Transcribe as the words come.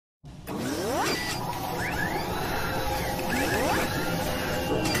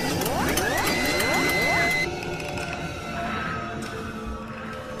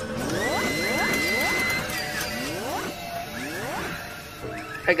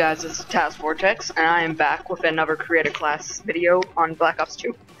Hey guys, this is Vortex, and I am back with another creator class video on Black Ops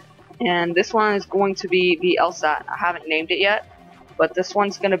 2. And this one is going to be the LSAT. I haven't named it yet, but this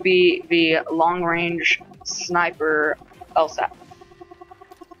one's going to be the long-range sniper LSAT.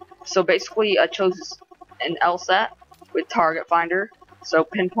 So basically, I chose an LSAT with target finder, so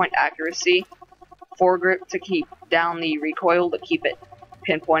pinpoint accuracy, foregrip to keep down the recoil to keep it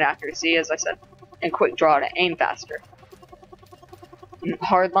pinpoint accuracy, as I said, and quick draw to aim faster.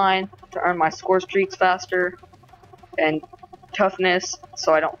 Hardline to earn my score streaks faster, and toughness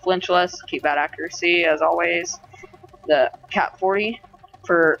so I don't flinch less, keep that accuracy as always. The Cap 40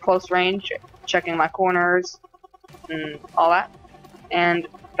 for close range, checking my corners and all that, and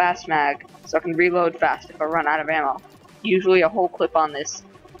fast mag so I can reload fast if I run out of ammo. Usually a whole clip on this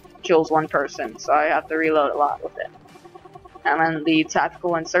kills one person, so I have to reload a lot with it. And then the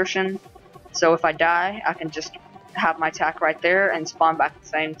tactical insertion, so if I die I can just have my tack right there and spawn back at the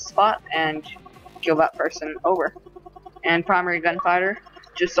same spot and kill that person over. And primary gunfighter,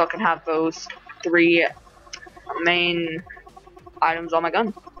 just so I can have those three main items on my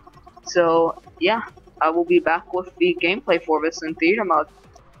gun. So yeah, I will be back with the gameplay for this in theater mode.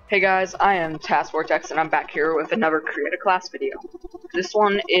 Hey guys, I am Vortex and I'm back here with another creator class video. This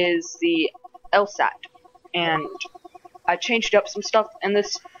one is the LSAT, and I changed up some stuff in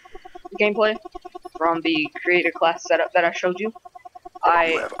this gameplay from the creator class setup that I showed you.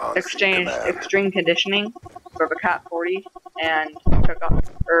 I exchanged extreme conditioning for the Cap 40 and took off,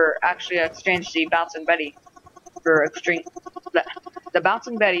 or actually I exchanged the Bouncing Betty for extreme, the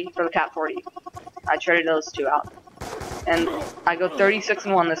Bouncing Betty for the Cap 40. I traded those two out. And I go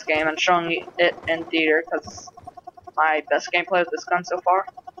 36-1 this game. I'm showing it in theater because it's my best gameplay with this gun so far.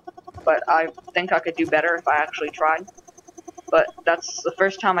 But I think I could do better if I actually tried. But that's the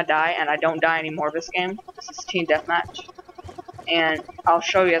first time I die, and I don't die anymore this game. This is Team Deathmatch. And I'll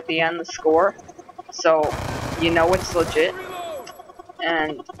show you at the end the score, so you know it's legit.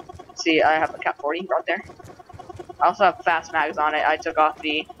 And see, I have the Cap 40 right there. I also have fast mags on it. I took off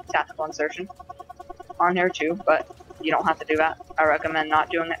the tactical insertion on here too, but you don't have to do that. I recommend not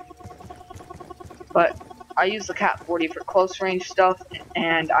doing it. But I use the Cap 40 for close range stuff,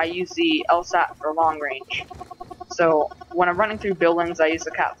 and I use the LSAT for long range. So when I'm running through buildings, I use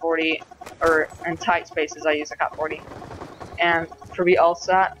the Cap 40, or in tight spaces, I use the Cap 40. And for the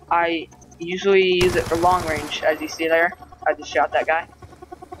LSAT, I usually use it for long range, as you see there. I just shot that guy.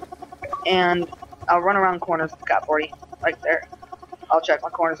 And I'll run around corners with the Cap 40, like there. I'll check my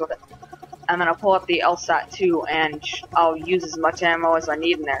corners with it. And then I'll pull up the LSAT too, and I'll use as much ammo as I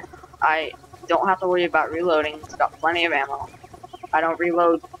need in there. I don't have to worry about reloading, it's got plenty of ammo. I don't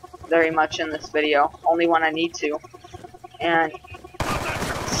reload very much in this video, only when I need to. And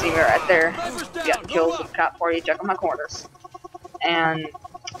see me right there, getting kills with Cap 40, checking my corners. And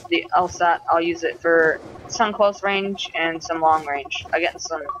the LSAT, I'll use it for some close range and some long range. I get in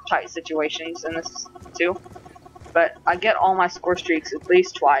some tight situations in this too, but I get all my score streaks at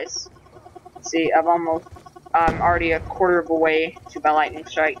least twice. See, I'm already a quarter of a way to my lightning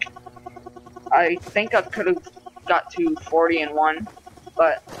strike. I think I could have got to 40-1,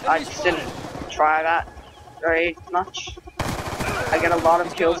 but I just didn't try that very much. I get a lot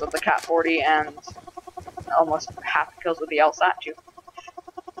of kills with the Cap 40 and almost half the kills with the LSAT too.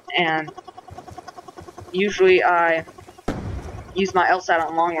 And usually I use my LSAT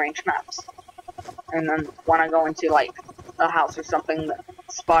on long range maps. And then when I go into like a house or something,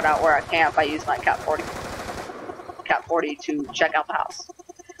 spot out where I camp, I use my Cap 40 to check out the house.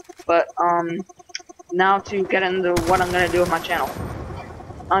 But now to get into what I'm gonna do with my channel.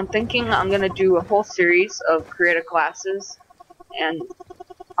 I'm thinking I'm gonna do a whole series of creator classes, and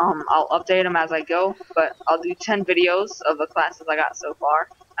I'll update them as I go, but I'll do 10 videos of the classes I got so far,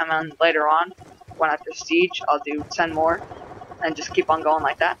 and then later on, when I prestige, I'll do 10 more, and just keep on going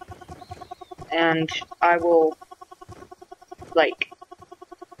like that. And I will,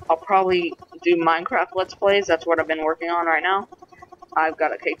 I'll probably do Minecraft Let's Plays. That's what I've been working on right now. I've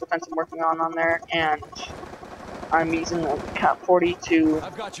got a cake defense I'm working on there, and I'm using the Cap 40 to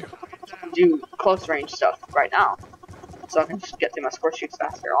do close range stuff right now, so I can just get through my score sheets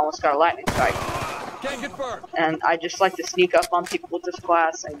faster. Almost got a lightning strike. And I just like to sneak up on people with this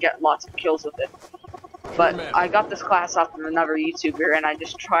class and get lots of kills with it. But I got this class off from another YouTuber, and I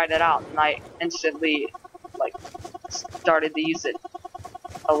just tried it out, and I instantly started to use it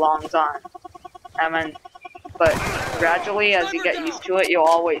a long time. But gradually, as you get used to it,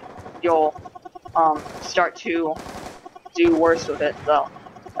 you'll start to do worse with it, though.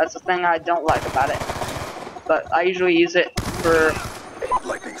 That's the thing I don't like about it. But I usually use it for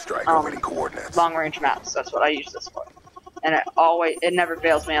lightning strike awaiting coordinates. long range maps. That's what I use this for. and it never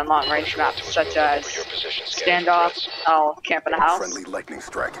fails me on long range maps such as standoff. I'll camp in a house. Friendly lightning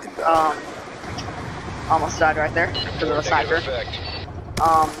strike inbound. Almost died right there because of a sniper.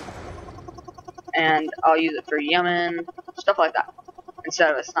 And I'll use it for Yemen, stuff like that, instead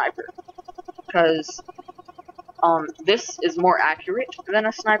of a sniper. Because this is more accurate than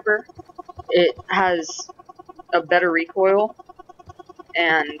a sniper. It has a better recoil,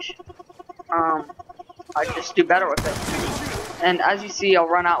 and I just do better with it. And as you see, I'll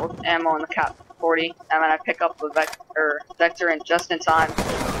run out with ammo in the Cat 40, and then I pick up the Vector, and just in time,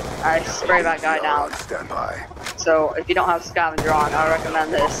 I spray that guy down. So if you don't have scavenger on, I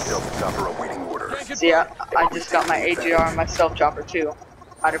recommend this. See, I just got my AGR and my stealth chopper too.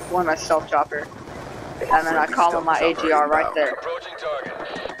 I deploy my stealth chopper, and then I call on my AGR right there.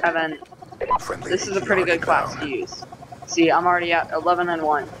 And then this is a pretty good class to use. See, I'm already at 11 and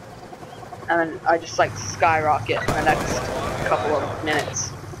 1, and then I just like skyrocket in the next couple of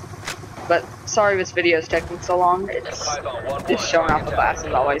minutes. But sorry this video is taking so long. It's just showing off the class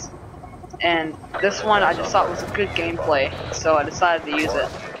as always. And this one I just thought was good gameplay, so I decided to use it.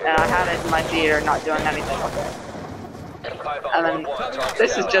 And I had it in my theater, not doing anything with it. And then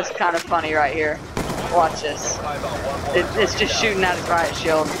this is just kind of funny right here. Watch this. It's just shooting at his riot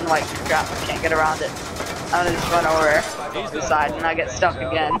shield, and like, crap, I can't get around it. I'm gonna just run over to the side, and I get stuck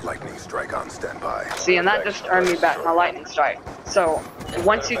again. Lightning strike on standby. See, and that just earned me back my lightning strike. So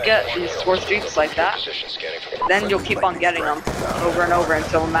once you get these score streaks like that, then you'll keep on getting them over and over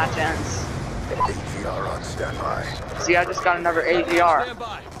until the match ends. AGR on standby. See, I just got another AGR,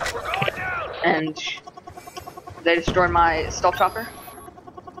 and they destroyed my stealth chopper,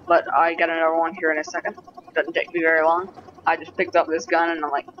 but I got another one here in a second. It doesn't take me very long. I just picked up this gun and I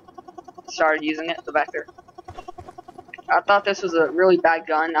like started using it, the Vector. I thought this was a really bad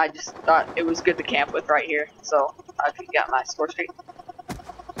gun. I just thought it was good to camp with right here, so I could get my score streak.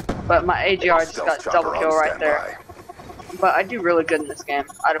 But my AGR just got double kill right there. But I do really good in this game.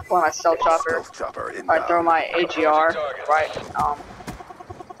 I deploy my stealth chopper. I throw my AGR right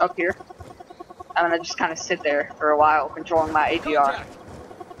up here, and I just kind of sit there for a while controlling my AGR.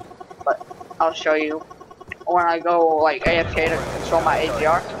 But I'll show you when I go like AFK to control my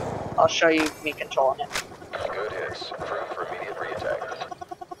AGR. I'll show you me controlling it. Good hits. Approved for immediate re-attack.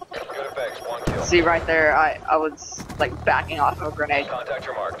 Good effects. 1 kill. See right there, I was like backing off of a grenade. Contact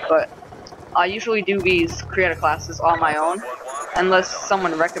your mark. But I usually do these creator classes on my own, unless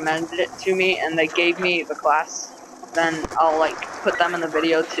someone recommended it to me and they gave me the class. Then I'll like put them in the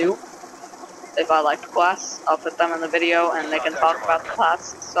video too. If I like the class, I'll put them in the video and they can talk about the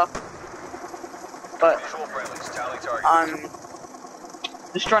class and stuff. But I'm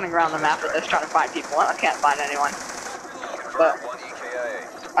just running around the map with this trying to find people. I can't find anyone. But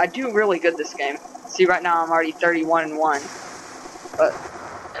I do really good this game. See, right now I'm already 31 and 1. But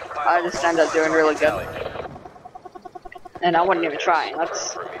I just end up doing really good. And I wasn't even trying. I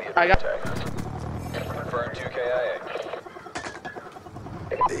got Confirmed 2 KIA.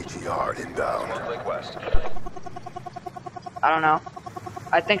 AGR inbound. I don't know.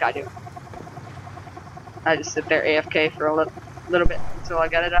 I think I do. I just sit there AFK for a little bit until I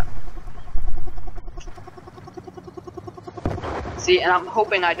get it up. See, and I'm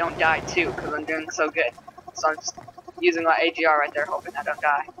hoping I don't die too, because I'm doing so good. So I'm just using my AGR right there, hoping I don't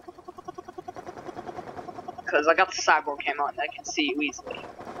die. Because I got the cyborg camo and I can see you easily.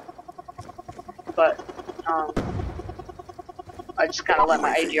 But, I just kind of let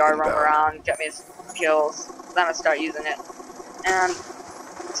my AGR roam around, get me his kills, then I start using it. And,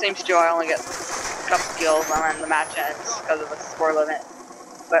 same still, I only get a couple kills and then the match ends because of the score limit.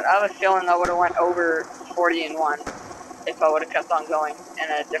 But I have a feeling I would have went over 40 and 1 if I would have kept on going in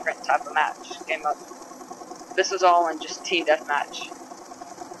a different type of match, game mode. This is all in just team deathmatch.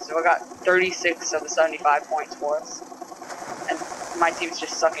 So I got 36 of the 75 points for us. And my team's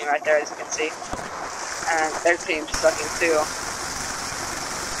just sucking right there, as you can see. And their team's sucking too.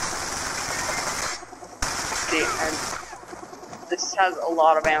 See, and this has a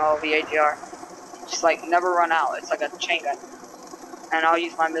lot of ammo, the AGR. Just like, never run out, it's like a chain gun. And I'll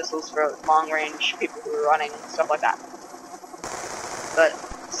use my missiles for long range people who are running, stuff like that. But,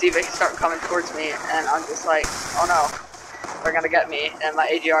 see, they start coming towards me, and I'm just like, oh no, they're gonna get me, and my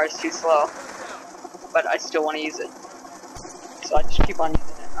AGR is too slow. But I still want to use it. So I just keep on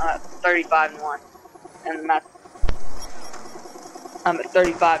using it. I'm at 35 and 1. And the match, I'm at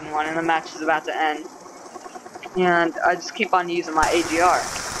 35 and 1, and the match is about to end. And I just keep on using my AGR.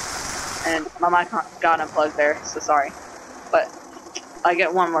 And my mic got unplugged there, so sorry. But I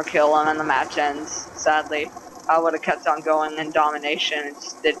get one more kill, and then the match ends, sadly. I would have kept on going in domination and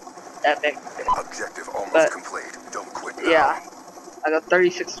just did epic. Objective almost complete. Don't quit yeah, I got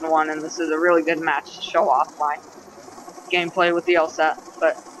 36-1, and this is a really good match to show off my gameplay with the LSAT,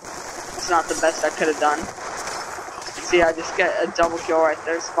 but it's not the best I could have done. See, I just get a double kill right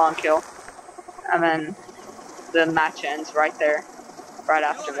there, spawn kill, and then the match ends right there, right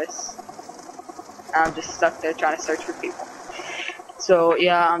after this. I'm just stuck there trying to search for people. So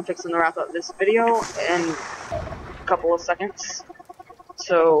yeah, I'm fixing to wrap up this video in a couple of seconds.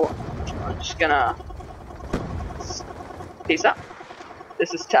 So I'm just gonna peace out.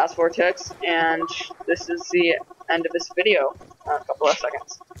 This is Task Vortex, and this is the end of this video in a couple of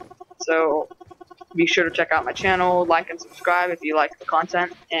seconds. So be sure to check out my channel, like and subscribe if you like the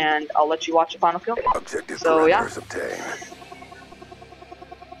content, and I'll let you watch the final kill. Objective So yeah. parameters obtained.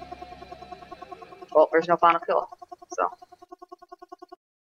 Well, there's no final kill.